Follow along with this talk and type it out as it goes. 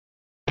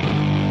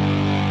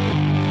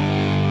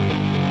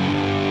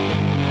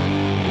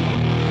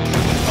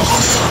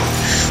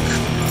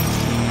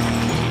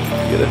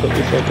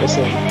Like I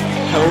said.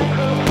 Help!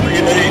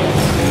 Mayday!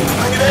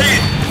 Mayday!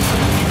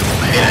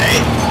 Mayday!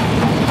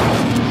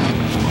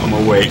 I'm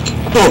awake.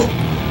 Oh!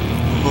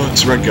 Oh,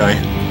 it's a red guy.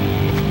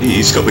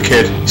 He's got the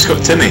kid. He's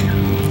got Timmy.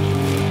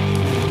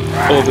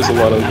 Oh, there's a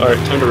lot of them.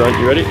 Alright, time to run.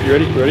 You ready? You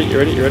ready? You ready? You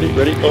ready? You ready? You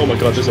ready? Oh my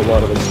god, there's a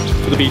lot of them.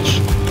 To the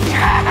beach.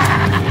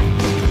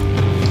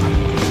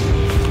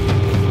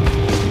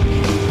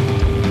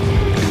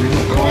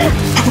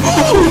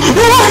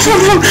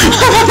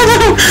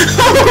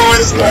 What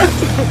was that?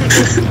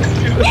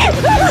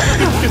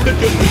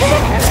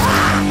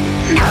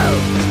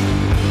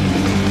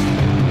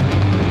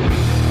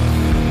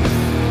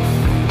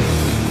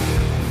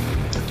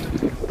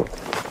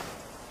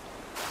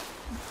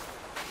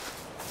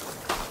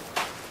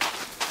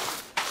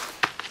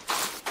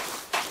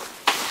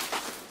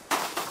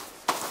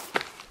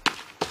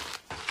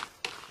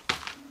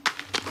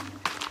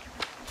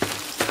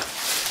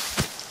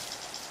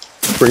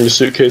 Bring your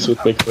suitcase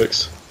with me,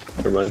 Quicks.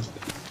 Never mind.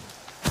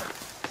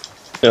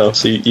 No,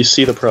 so you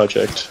see the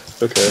project.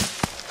 Okay.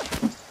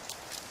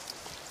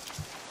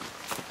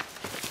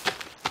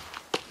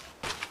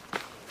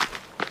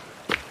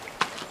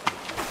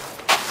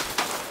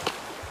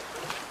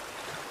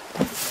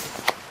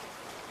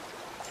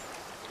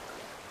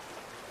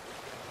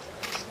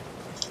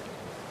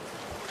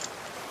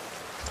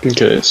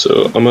 Okay,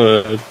 so I'm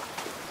gonna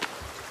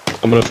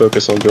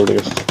focus on building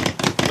a.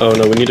 Oh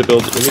no, we need to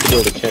build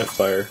a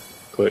campfire,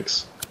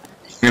 Quicks.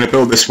 I'm gonna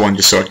build this one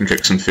just so I can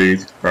cook some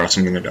food, or else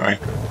I'm gonna die.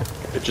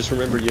 Just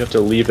remember, you have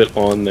to leave it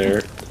on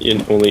there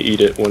and only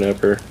eat it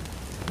whenever.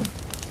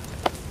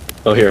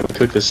 Oh, here, I'm gonna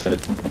cook this head.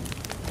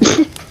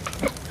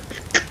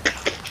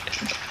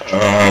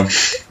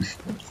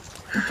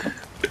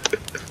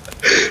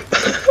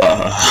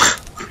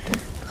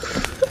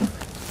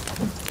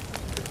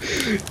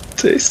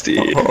 Tasty.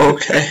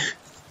 Okay.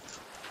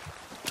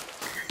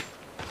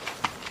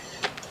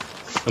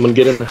 I'm gonna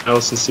get in the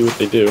house and see what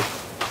they do.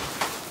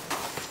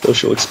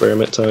 Social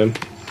experiment time.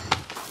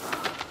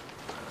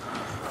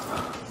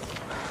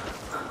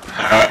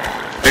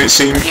 Don't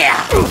seem to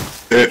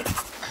have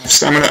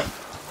stamina.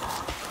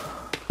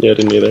 Yeah, I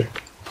didn't either.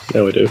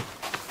 Now I do.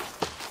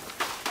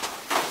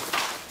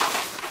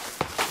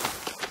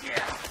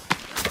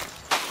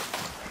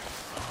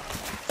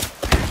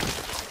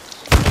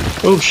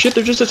 Oh shit,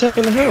 they're just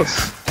attacking the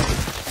house!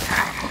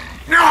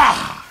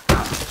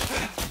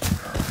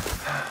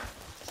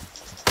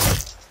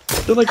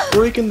 They're like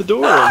breaking the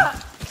door in.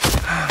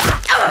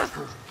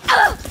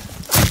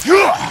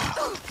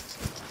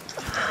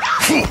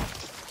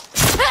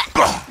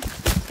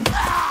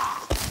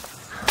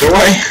 Get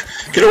away!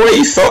 Get away,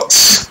 you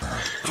thoughts!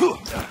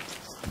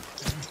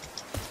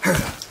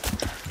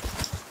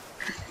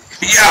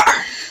 Yeah!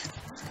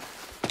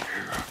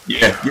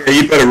 Yeah,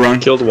 you better run.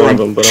 Killed one of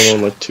them, but I'm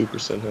on like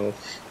 2% health.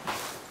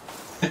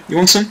 You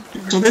want some? You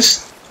want some of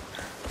this?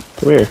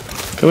 Come here.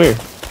 Come here.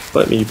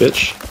 Let me, you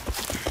bitch.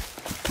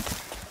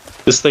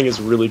 This thing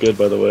is really good,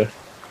 by the way.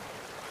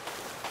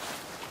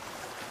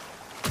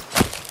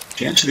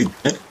 She actually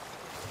dead?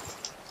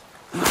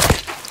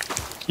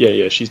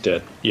 Yeah, she's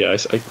dead. Yeah, I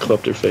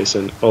clubbed her face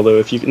in. Although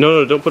if you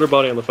no, don't put her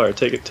body on the fire.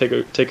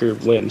 Take her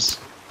limbs.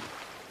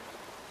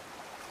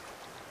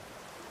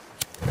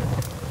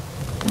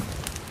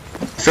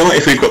 I feel like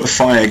if we've got the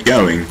fire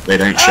going, they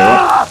don't show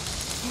up.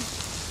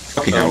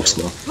 Fucking hell,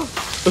 slow.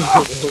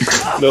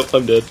 Nope,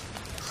 I'm dead.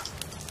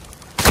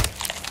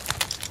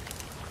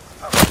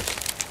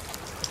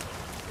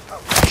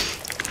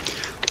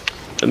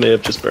 I may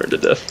have just burned to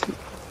death.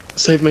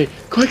 Save me!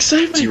 Quick,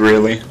 save me!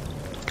 Really?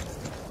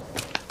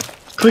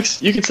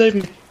 Quicks, you can save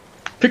me!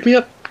 Pick me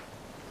up!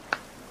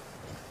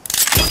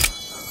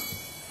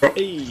 Oh.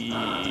 Hey.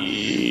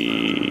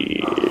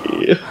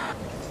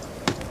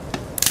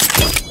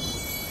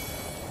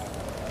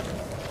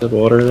 Have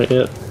water in it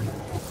yet?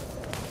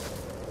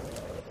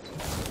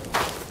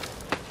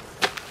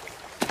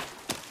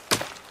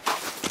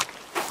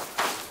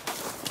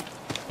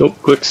 Nope,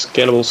 Quicks,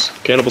 cannibals.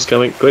 Cannibals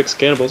coming. Quicks,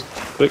 cannibals.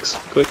 Quicks,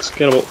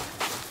 cannibal.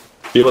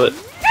 Deal with it.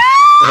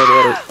 I have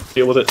water.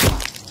 Deal with it.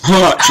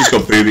 She's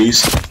got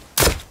boobies.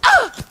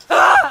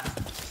 Oh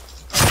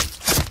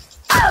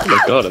my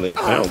god, and they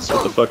bounced.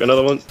 What the fuck,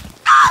 another one?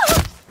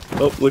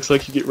 Oh, looks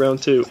like you get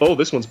round 2. Oh,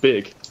 this one's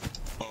big.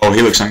 Oh,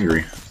 he looks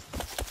angry.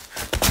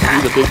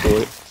 He's a big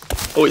boy.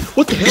 Oh wait,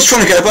 what the hell? He's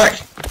trying to get her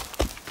back!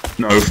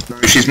 No,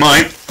 she's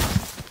mine.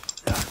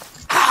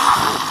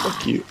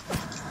 Fuck you.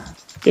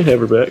 Can't have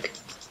her back.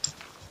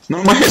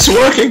 None of my hits are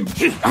working!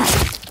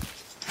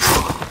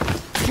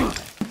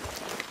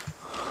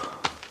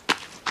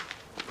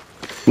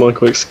 Come on,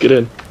 Quicks, get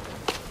in.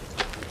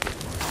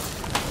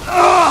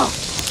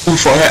 On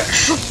fire!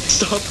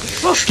 Stop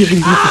getting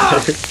in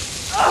there.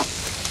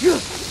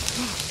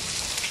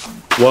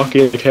 Walk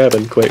in the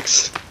cabin,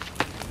 Quicks.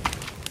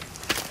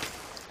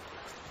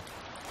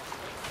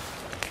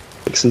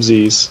 Make some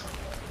Z's.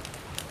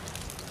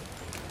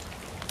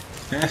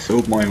 Yeah, I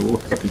filled my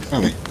water up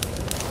entirely.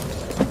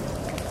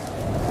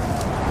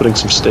 Putting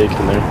some steak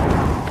in there.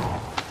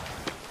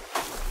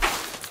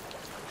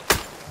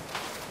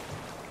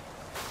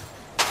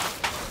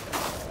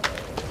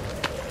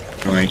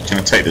 Can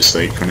I take the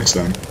steak when it's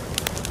done?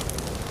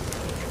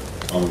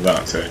 Oh,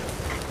 that too.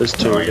 There's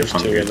two. Oh, There's two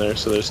hungry. in there,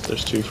 so there's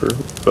two for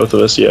both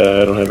of us. Yeah,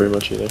 I don't have very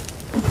much either.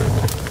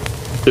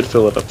 Could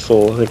fill it up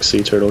full. I think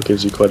sea turtle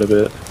gives you quite a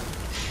bit.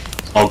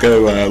 I'll go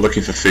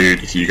looking for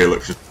food if you go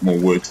look for more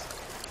wood.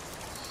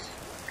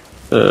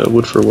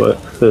 Wood for what?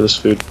 There's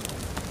food.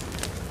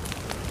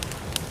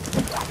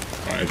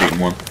 Right, I've eaten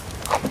one.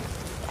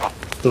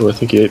 Oh, I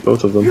think you ate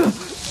both of them.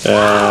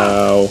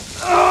 Ow.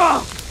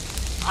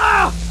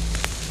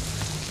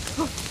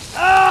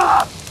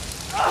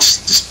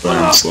 Just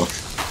burn stuff.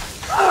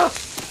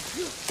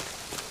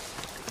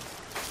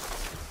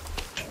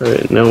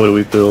 Alright, now what do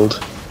we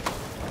build?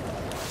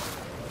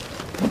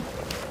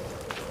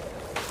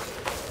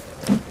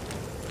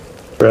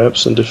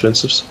 Traps and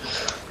defensives.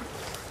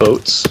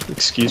 Boats,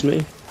 excuse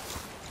me.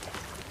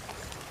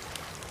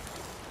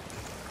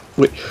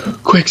 Wait,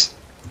 Quicks!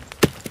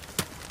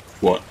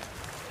 What?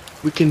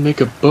 We can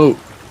make a boat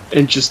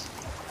and just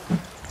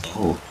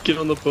Oh, get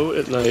on the boat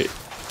at night.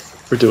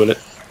 We're doing it.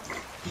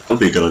 that'd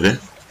be a good idea.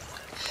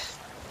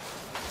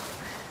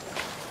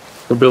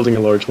 We're building a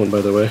large one, by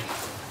the way.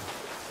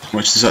 How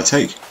much does that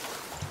take?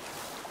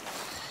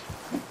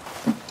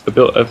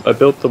 I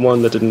built the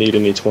one that didn't need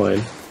any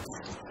twine.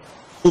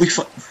 Holy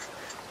fuck!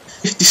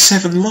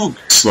 57 logs.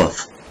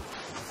 Stuff.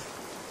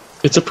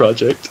 It's a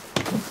project.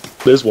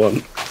 There's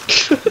one.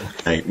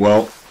 Okay,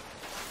 well,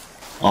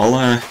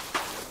 I'll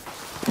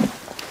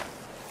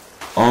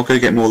go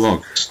get more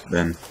logs.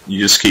 Then you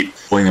just keep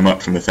pulling them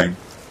up from the thing.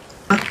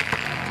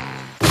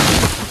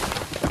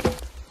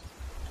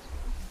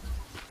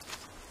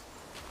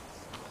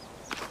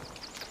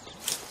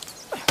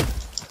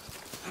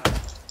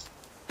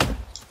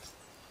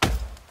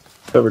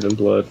 Covered in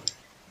blood.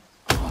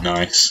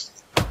 Nice.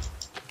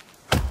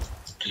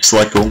 Just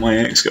like all my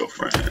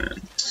ex-girlfriends.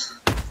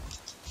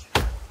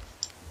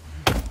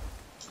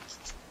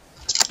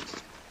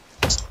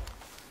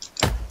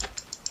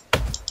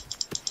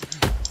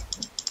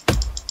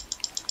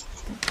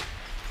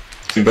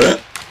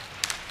 But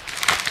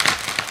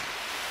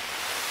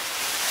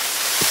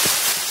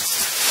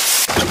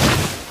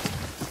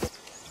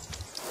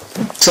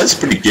so that's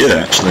pretty good,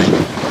 actually.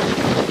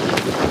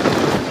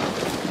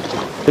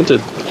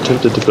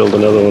 Tempted to build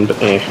another one, but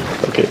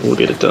okay, we'll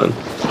get it done.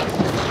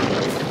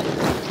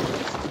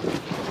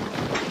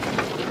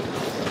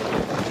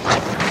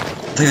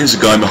 I think there's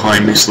a guy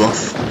behind me,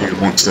 Sloth, who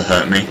wants to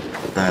hurt me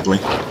badly.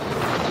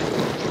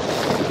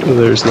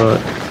 There's not.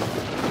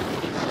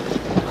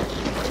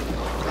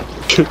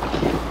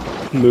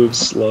 Moves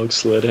Slog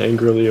Sled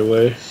angrily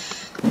away.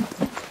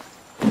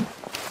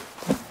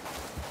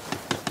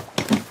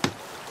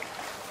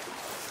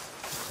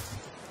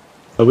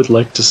 I would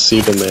like to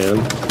see the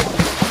man.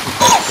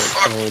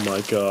 Oh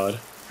my god.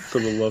 For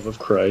the love of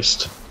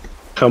Christ.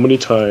 How many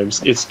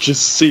times? It's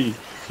just C.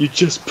 You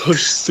just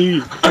push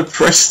C. I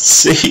pressed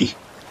C.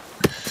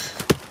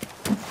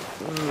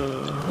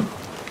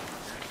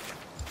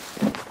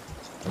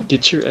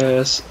 Get your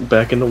ass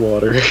back in the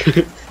water.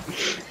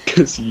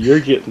 Cause you're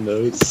getting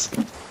those.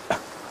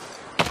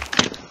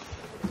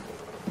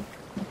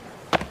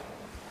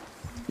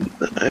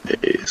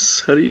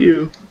 Nice. How do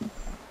you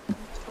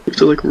have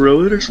to like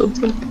row it or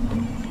something?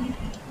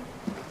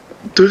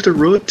 Do we have to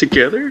row it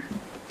together?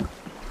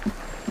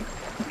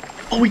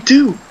 Oh, we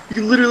do!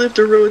 You literally have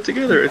to row it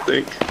together, I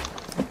think.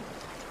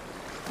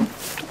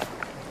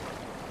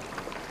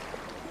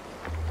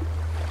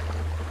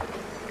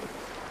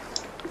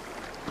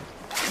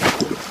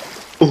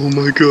 Oh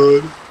my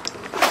god.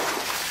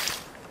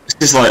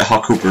 This is like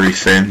Huckleberry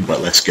Finn,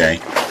 but less gay.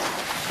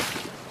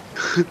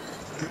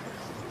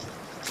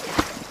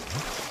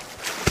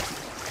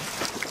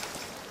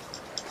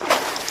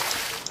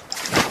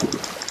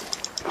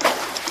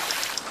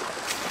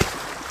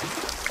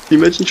 Can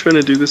you imagine trying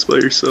to do this by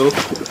yourself?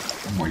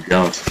 Oh my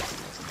god.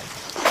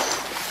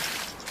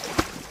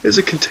 There's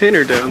a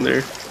container down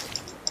there.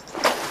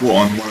 What,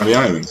 on one of the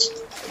islands?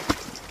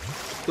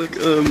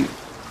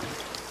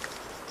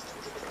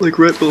 Like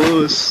right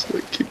below us.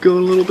 Like, keep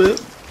going a little bit.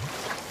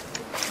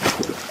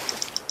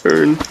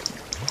 Turn.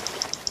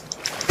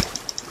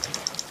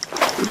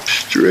 Look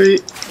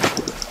straight.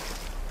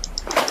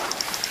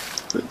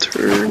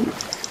 Turn.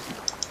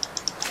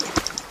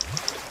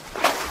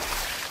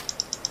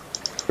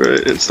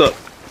 Right, and stop.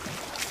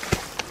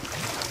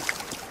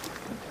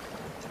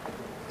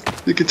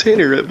 The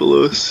container right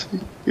below us.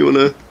 You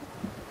wanna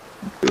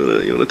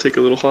take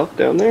a little hop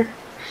down there?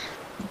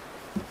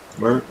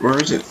 Where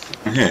is it?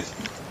 Oh, here.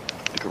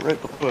 Like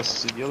right below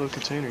us is a yellow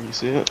container. You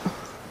see it?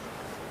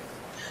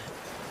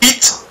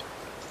 Eat!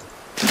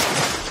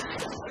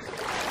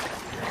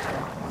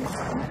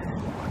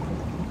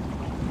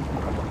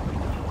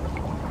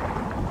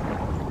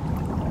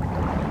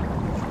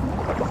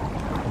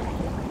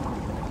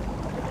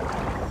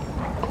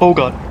 Oh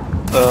god.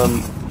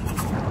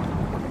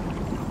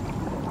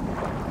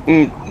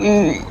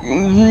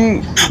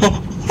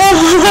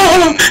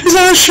 Is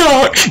that a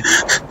shark?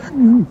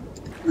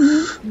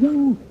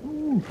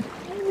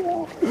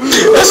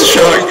 That's a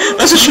shark!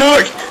 That's a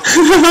shark!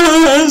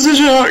 That's a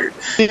shark!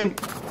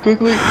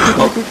 Quickly,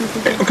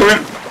 Okay, I'm coming.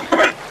 I'm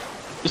coming.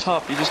 Just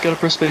hop, you just gotta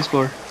press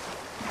spacebar.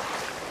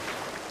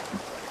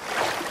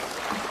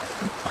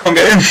 I can't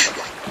get in.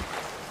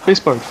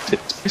 Spacebar,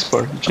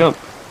 spacebar, jump.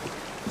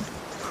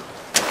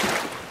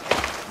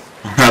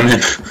 I'm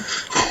in.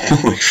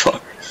 Holy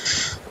fuck.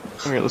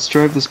 Alright, let's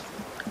drive this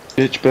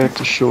bitch back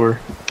to shore.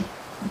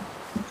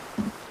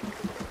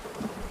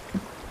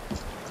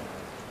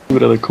 See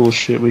what other cool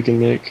shit we can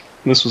make.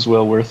 This was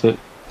well worth it.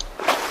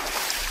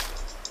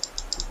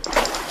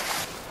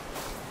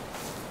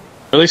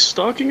 Are they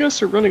stalking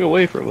us or running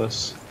away from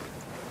us?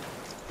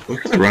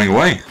 Look at they're running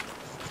away.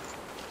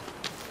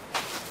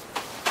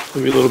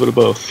 Maybe a little bit of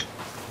both.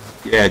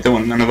 Yeah, don't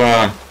want none of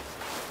our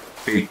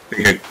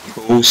bigger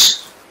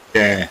calls.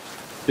 Yeah.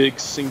 Big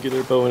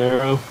singular bow and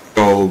arrow.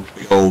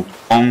 Big old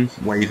bong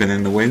waving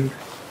in the wind.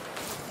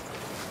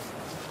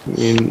 I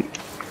mean,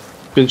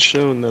 it's been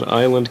shown that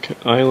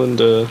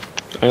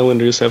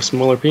islanders have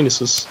smaller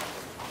penises.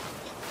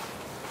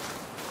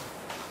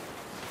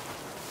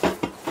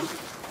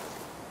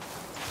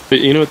 But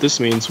you know what this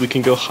means? We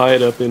can go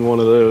hide up in one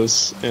of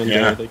those, and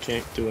Yeah. they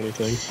can't do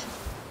anything.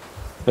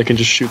 I can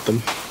just shoot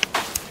them.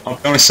 I'll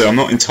be honest, I'm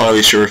not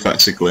entirely sure if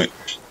that's a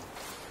glitch.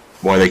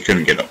 Why they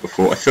couldn't get up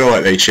before. I feel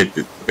like they should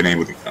have been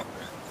able to get up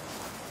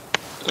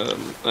there.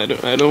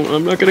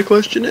 I'm not gonna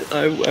question it.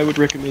 I would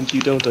recommend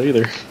you don't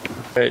either.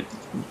 Alright.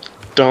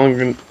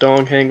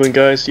 Dong hangling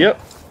guys,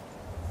 yep.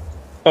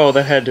 Oh,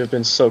 that had to have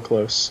been so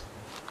close.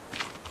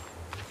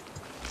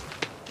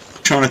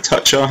 Trying to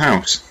touch our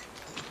house.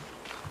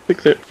 I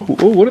think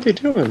oh, what are they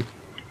doing?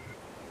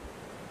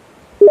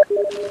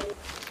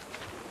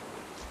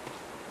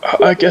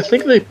 I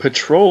think they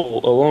patrol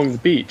along the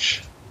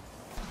beach.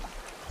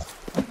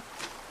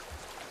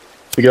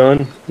 We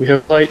gone? We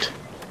have light.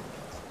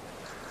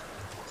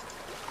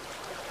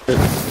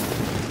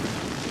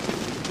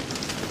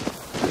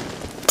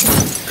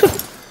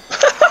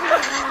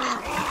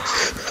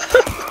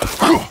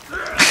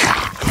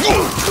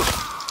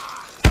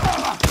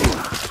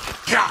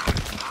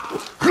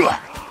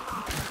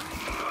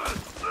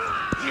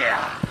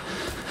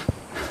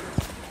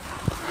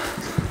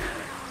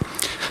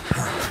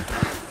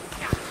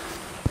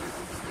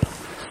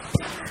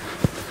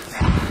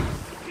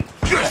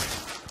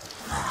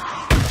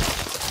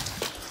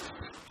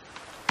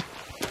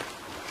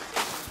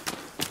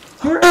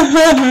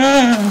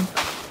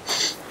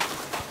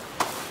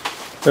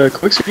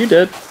 Quicks, are you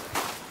dead?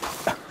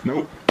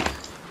 Nope.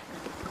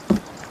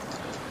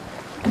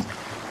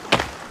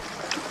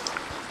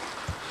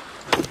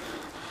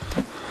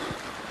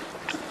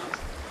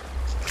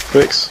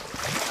 Quicks.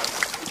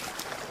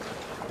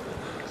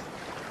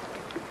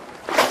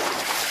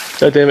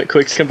 God damn it,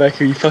 Quicks, come back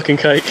here, you fucking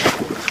kike.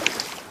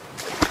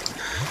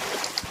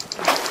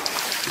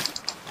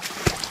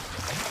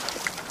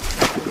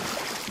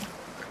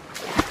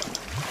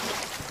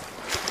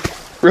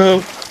 Bro,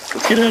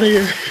 let's get out of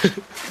here.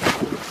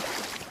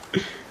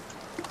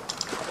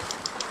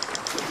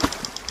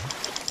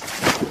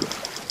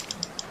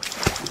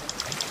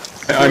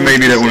 I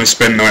maybe don't want to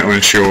spend the night on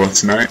shore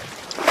tonight.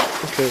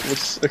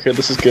 Okay,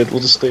 this is good.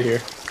 We'll just stay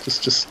here.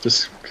 Just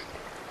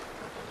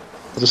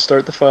we'll just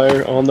start the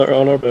fire on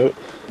our boat.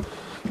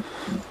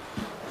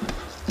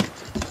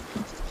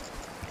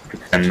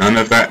 And none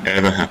of that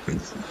ever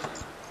happens.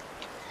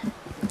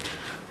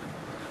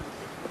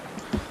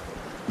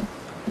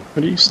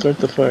 How do you start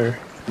the fire?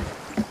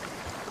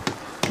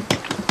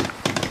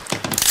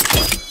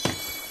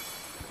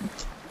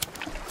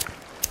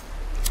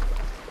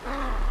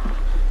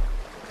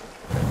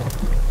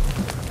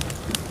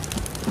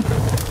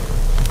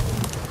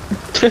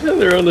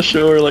 They're on the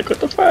shore like, what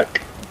the fuck?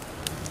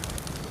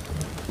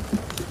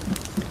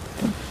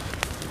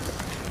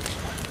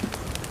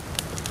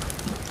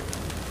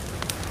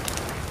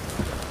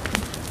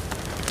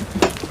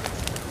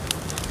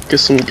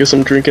 Guess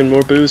I'm drinking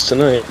more booze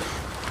tonight.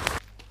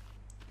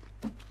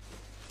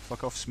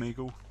 Fuck off,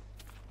 Smeagol.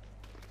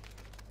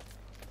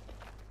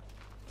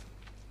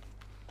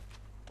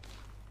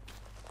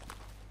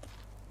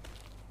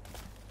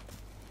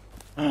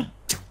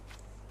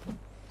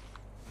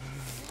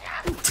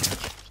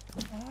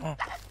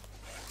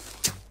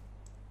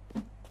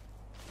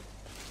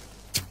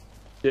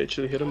 You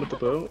actually hit him with the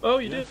bow? Oh,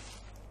 you did!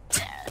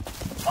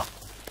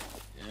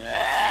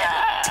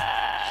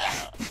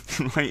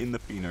 Right in the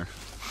peener.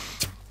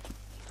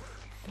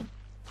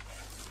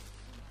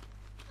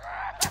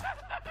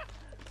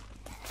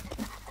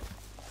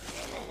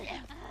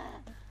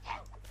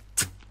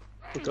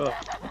 Look up.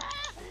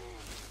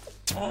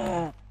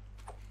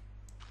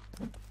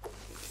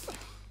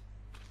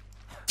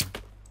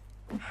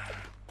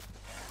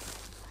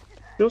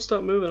 Don't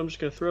stop moving, I'm just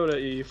gonna throw it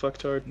at you, you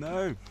fucktard.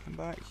 No, come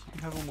back.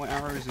 You have all my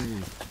arrows in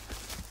you.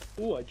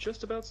 Ooh, I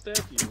just about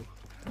stabbed you.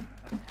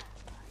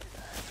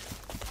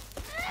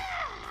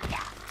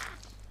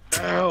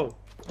 Ow!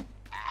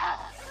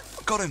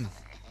 Got him!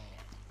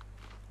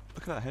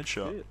 Look at that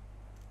headshot. Shit.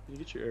 Did you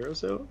get your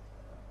arrows out?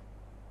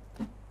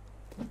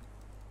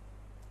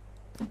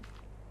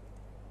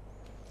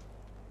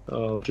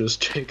 I'll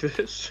just take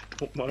this.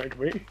 Don't mind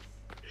me.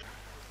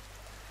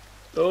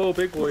 Oh,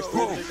 big boys,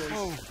 three big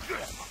ones.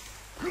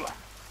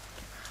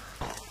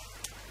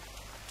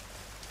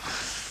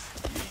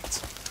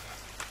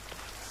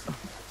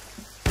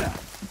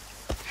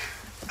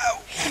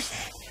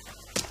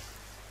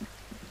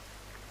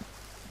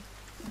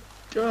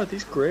 God,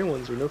 these gray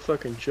ones are no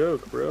fucking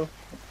joke, bro.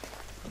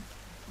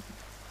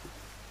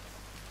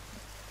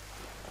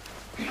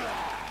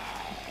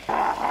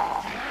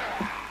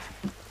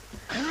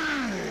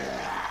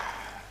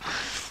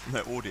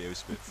 That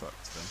audio's a bit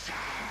fucked then.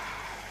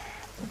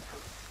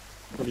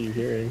 What are you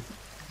hearing?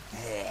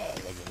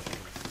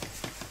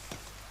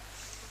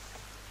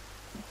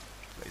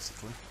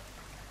 Basically.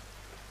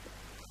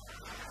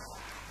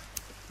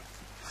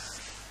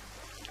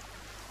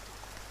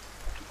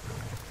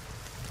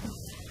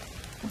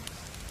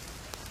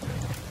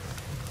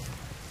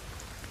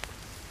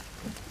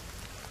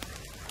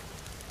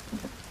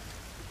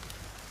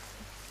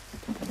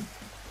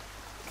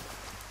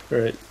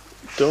 Alright,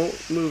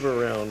 don't move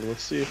around.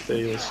 Let's see if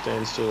they will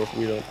stand still if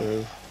we don't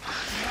move.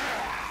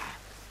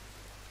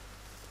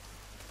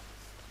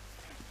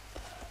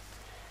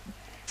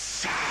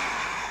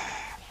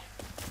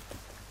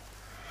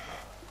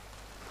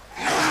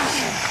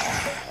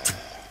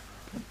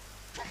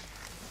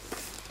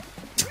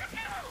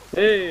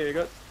 Hey, I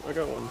got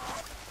one.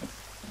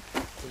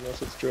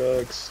 Unless it's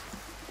drugs.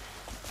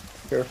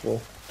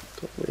 Careful.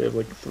 We have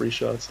like 3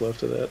 shots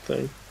left of that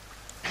thing.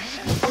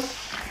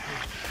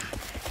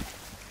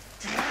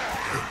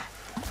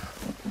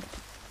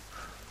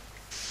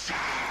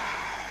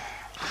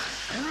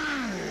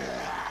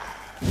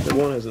 That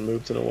one hasn't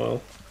moved in a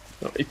while.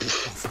 Oh,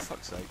 For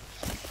fuck's sake.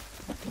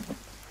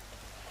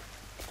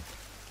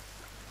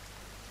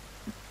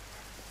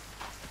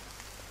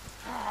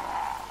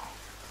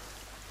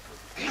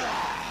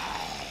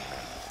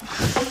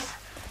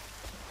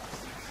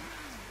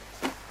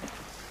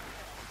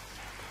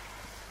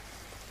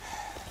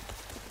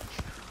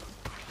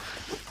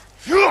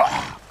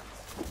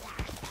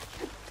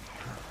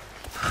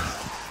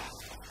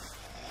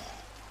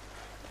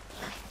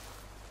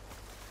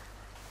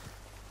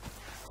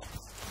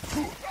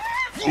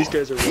 These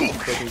guys are really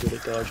fucking good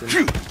at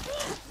dodging.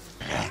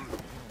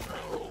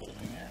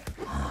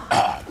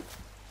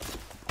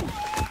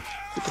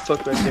 Get the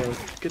fuck back down.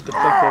 Get the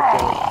fuck back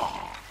down.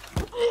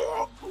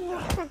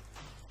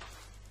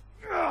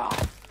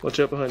 Watch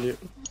out behind you.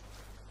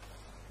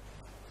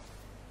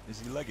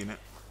 Is he legging it?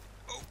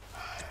 Oh,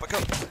 back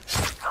up!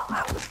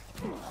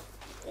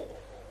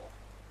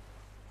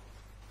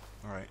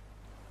 Alright.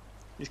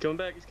 He's coming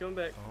back, he's coming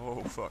back.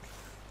 Oh, fuck.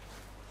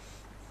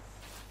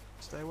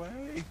 Stay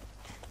away!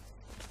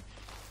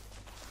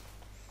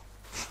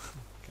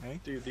 Okay.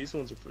 Dude, these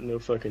ones are no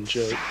fucking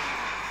joke.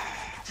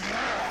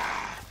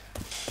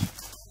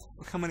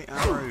 Look how many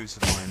arrows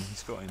of mine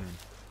he's got in him.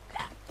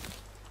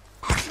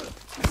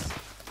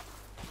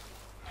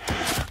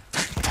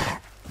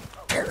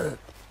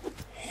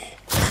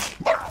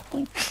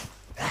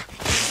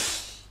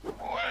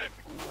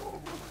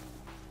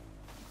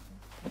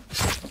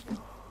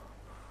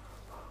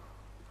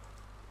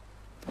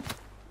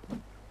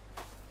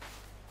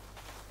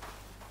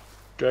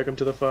 Drag him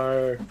to the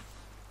fire.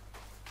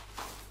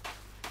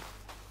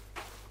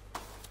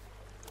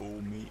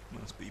 All meat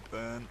must be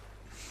burnt.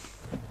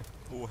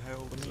 All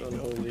hail the meat god.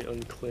 Unholy,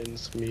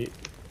 uncleansed meat.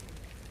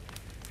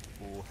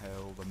 All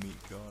hail the meat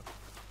god.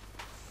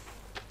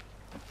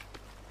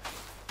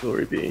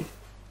 Glory be.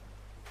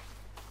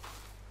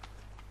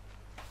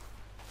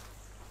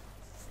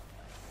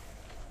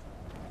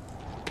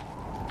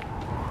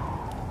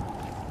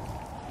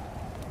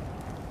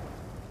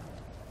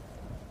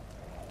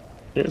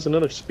 There's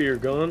another spear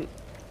gone.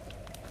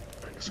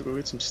 I guess we'll go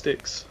get some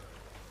sticks.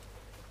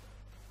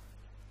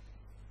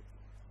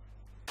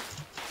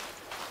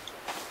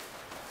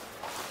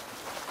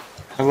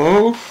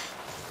 Hello?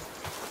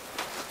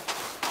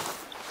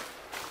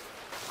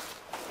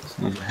 There's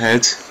another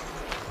head.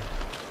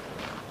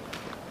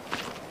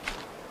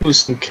 Ooh,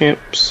 some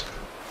camps.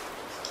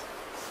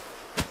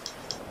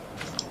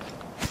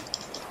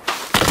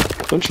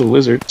 Bunch of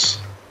lizards.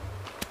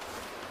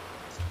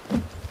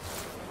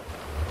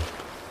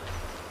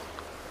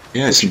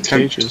 Yeah, it's some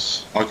tent.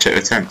 Cages. I'll check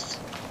the tent.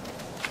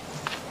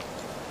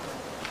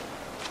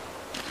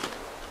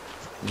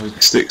 Like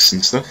sticks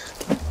and stuff.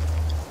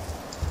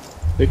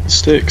 Take the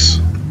sticks.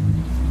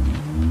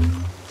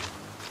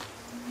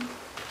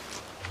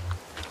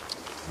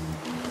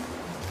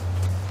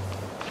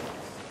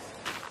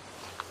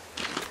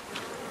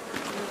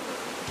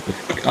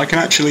 I can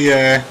actually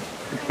go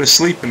to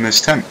sleep in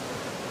this tent.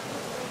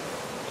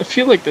 I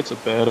feel like that's a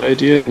bad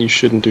idea and you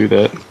shouldn't do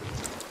that.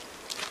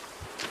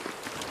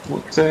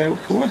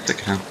 What that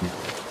can happen?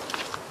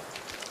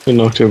 They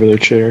knocked over their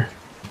chair.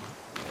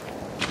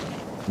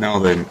 Now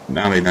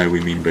they know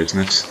we mean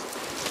business.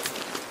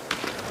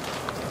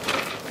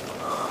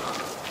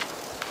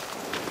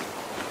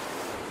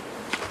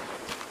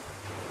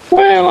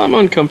 Well, I'm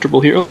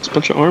uncomfortable here. Oh, there's a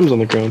bunch of arms on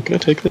the ground. Can I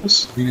take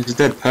this? I mean, there's a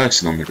dead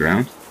person on the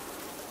ground.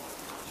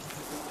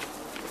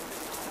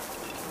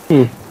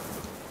 Hmm.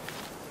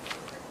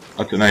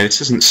 I don't know, this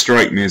doesn't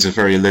strike me as a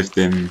very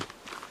lived-in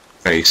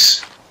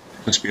face.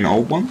 Must be an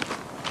old one.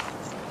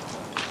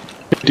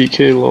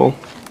 DK lol.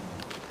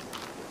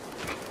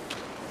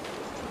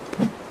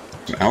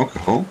 Some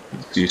alcohol.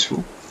 That's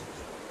useful.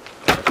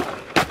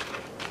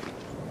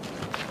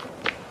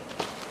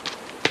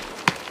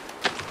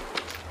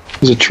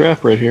 There's a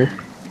trap right here.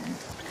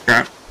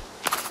 Crap.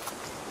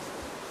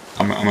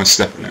 I'm gonna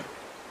step in it.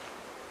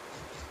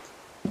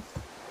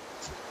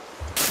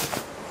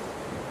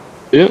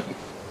 Yep.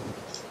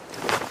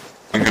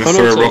 I'm gonna Oh,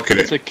 no, throw a rock at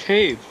it's it. a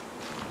cave.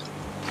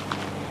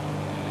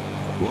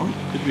 What?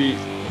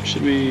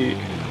 Should we...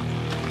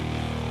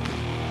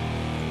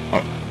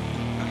 A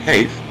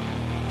cave?